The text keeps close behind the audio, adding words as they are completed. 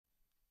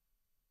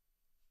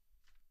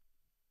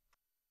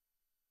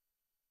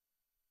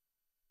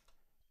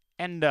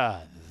And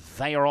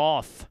they are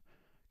off.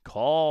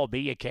 Call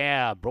Be a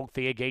Cab. Broke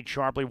the gate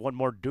sharply. One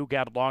more Duke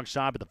out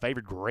alongside, but the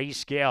favorite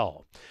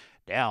Grayscale.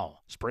 Now,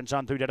 sprints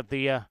on through down at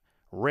the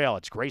rail.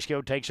 It's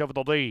Grayscale takes over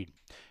the lead.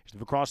 He's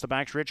moved across the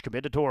backstretch.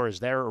 Commendator is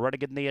there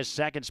running in the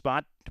second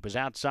spot. It was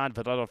outside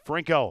Vanilla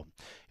Franco.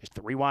 Is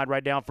 3 wide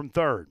right down from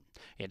third.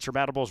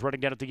 Insurmountable is running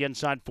down at the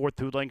inside fourth.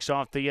 2 lengths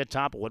off the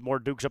top. One more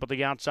Duke's up at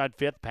the outside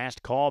fifth.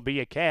 Past Call Be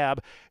a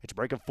Cab. It's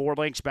breaking 4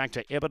 lengths back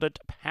to Imminent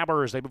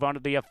Power as they move on to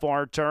the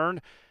far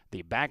turn.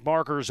 The back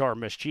markers are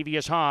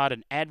Mischievous Hot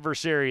and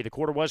Adversary. The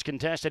quarter was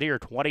contested here.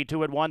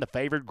 22-1. The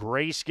favorite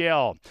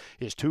Grayscale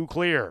is 2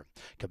 clear.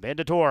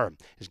 Commendator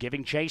is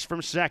giving chase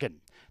from second.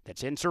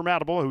 That's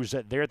Insurmountable, who's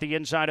there at the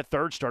inside of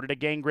third. Started to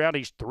gain ground.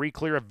 He's 3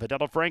 clear of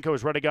Vanilla Franco,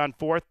 is running on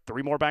fourth.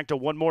 3 more back to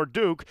 1 more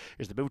Duke.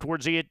 Is the move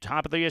towards the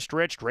top of the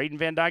stretch. Drayden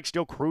Van Dyke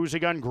still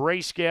cruising on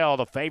Grayscale.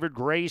 The favorite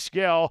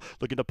Grayscale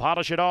looking to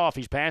polish it off.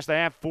 He's past the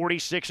half,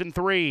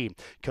 46-3.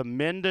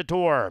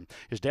 Commendator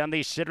is down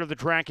the center of the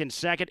track in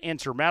second.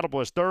 Insurmountable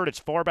is third. It's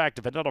far back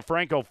to Vanilla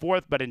Franco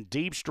fourth, but in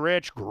deep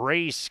stretch,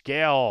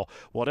 Grayscale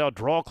will now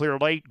draw clear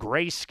late.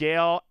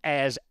 Grayscale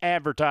as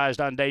advertised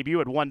on debut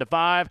at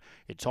 1-5.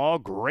 It's all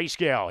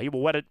Grayscale. He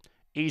will win it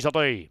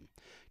easily.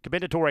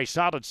 Commendator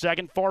solid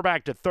second. Far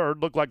back to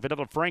third. Looked like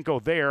Vanilla Franco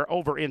there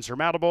over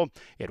Insurmountable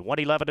at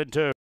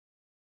 1-11-2.